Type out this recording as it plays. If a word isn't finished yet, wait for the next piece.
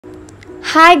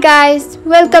Hi guys,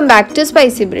 welcome back to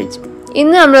Spicy Bridge.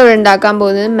 ഇന്ന് നമ്മൾ ഇവിടെ ഉണ്ടാക്കാൻ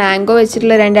പോകുന്നത് മാംഗോ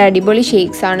വെച്ചിട്ടുള്ള രണ്ട് അടിപൊളി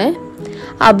ഷേക്സ് ആണ്.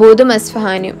 അബൂദും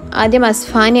അസ്ഫഹാനിയും. ആദ്യം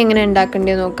അസ്ഫഹാനി എങ്ങനെ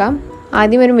ഉണ്ടാക്കേണ്ടതെന്ന് നോക്കാം.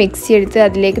 ആദ്യം ഒരു മിക്സി എടുത്ത്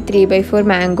അതിലേക്ക് 3/4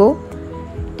 മാംഗോ,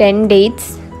 10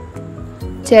 ഡേറ്റ്സ്,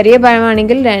 ചെറിയ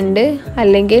പഴമാണെങ്കിൽ 2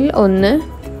 അല്ലെങ്കിൽ 1,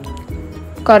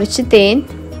 കുറച്ച് തേൻ,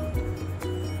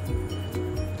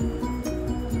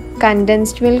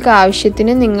 കണ്ടൻസ്ഡ് മിൽക്ക്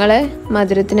ആവശ്യത്തിന് നിങ്ങളെ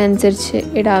മധുരത്തിനനുസരിച്ച്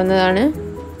ഇടാവുന്നതാണ്.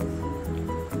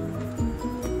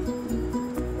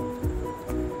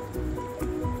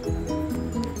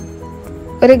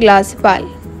 ഒരു ഗ്ലാസ് പാൽ.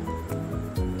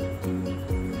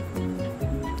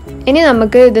 ഇനി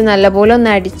നമുക്ക് ഇത് നല്ലപോലെ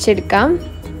ഒന്ന് അടിച്ചെടുക്കാം.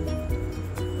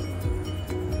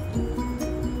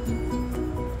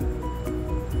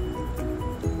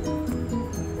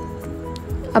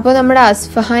 അപ്പോൾ നമ്മുടെ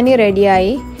അസ്ഫഹാനി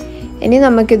റെഡിയായി. ഇനി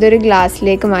നമുക്കിതൊരു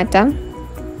ഗ്ലാസ്സിലേക്ക് മാറ്റാം.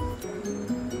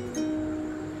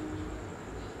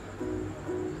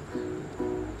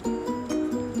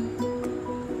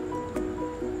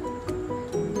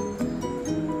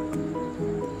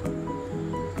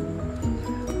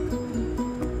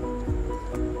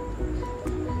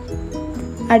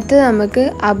 അടുത്തത് നമുക്ക്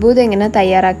അബൂദ് എങ്ങനെ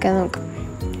തയ്യാറാക്കാൻ നോക്കാം.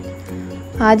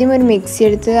 ആദ്യം ഒരു മിക്സി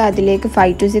എടുത്ത് അതിലേക്ക്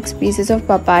 5 to 6 pieces of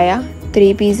papaya,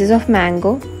 3 pieces of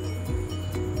mango,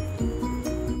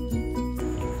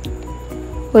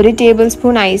 1 table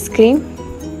spoon ice cream,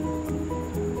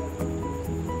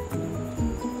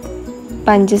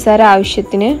 പഞ്ചസാര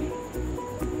ആവശ്യത്തിന്,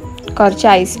 കുറച്ച്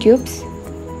ഐസ് ക്യൂബ്സ്,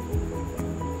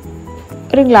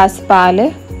 ഒരു ഗ്ലാസ് പാല്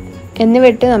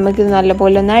എന്നിവയിട്ട് നമുക്കിത്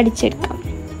നല്ലപോലെ ഒന്ന് അടിച്ചെടുക്കാം.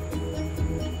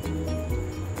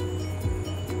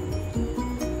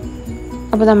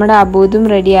 അപ്പോൾ നമ്മുടെ അബൂദും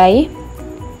റെഡിയായി.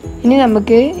 ഇനി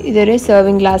നമുക്ക് ഇതൊരു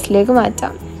സെർവിങ് ഗ്ലാസ്സിലേക്ക്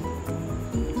മാറ്റാം.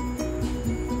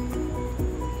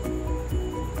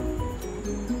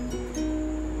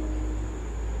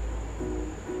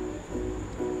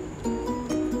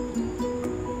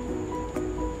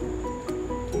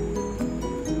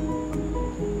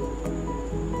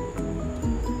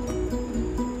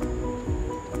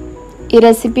 ഈ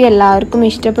റെസിപ്പി എല്ലാവർക്കും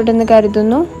ഇഷ്ടപ്പെട്ടെന്ന്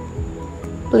കരുതുന്നു.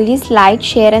 Please like,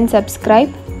 share and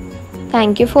subscribe.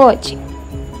 Thank you for watching.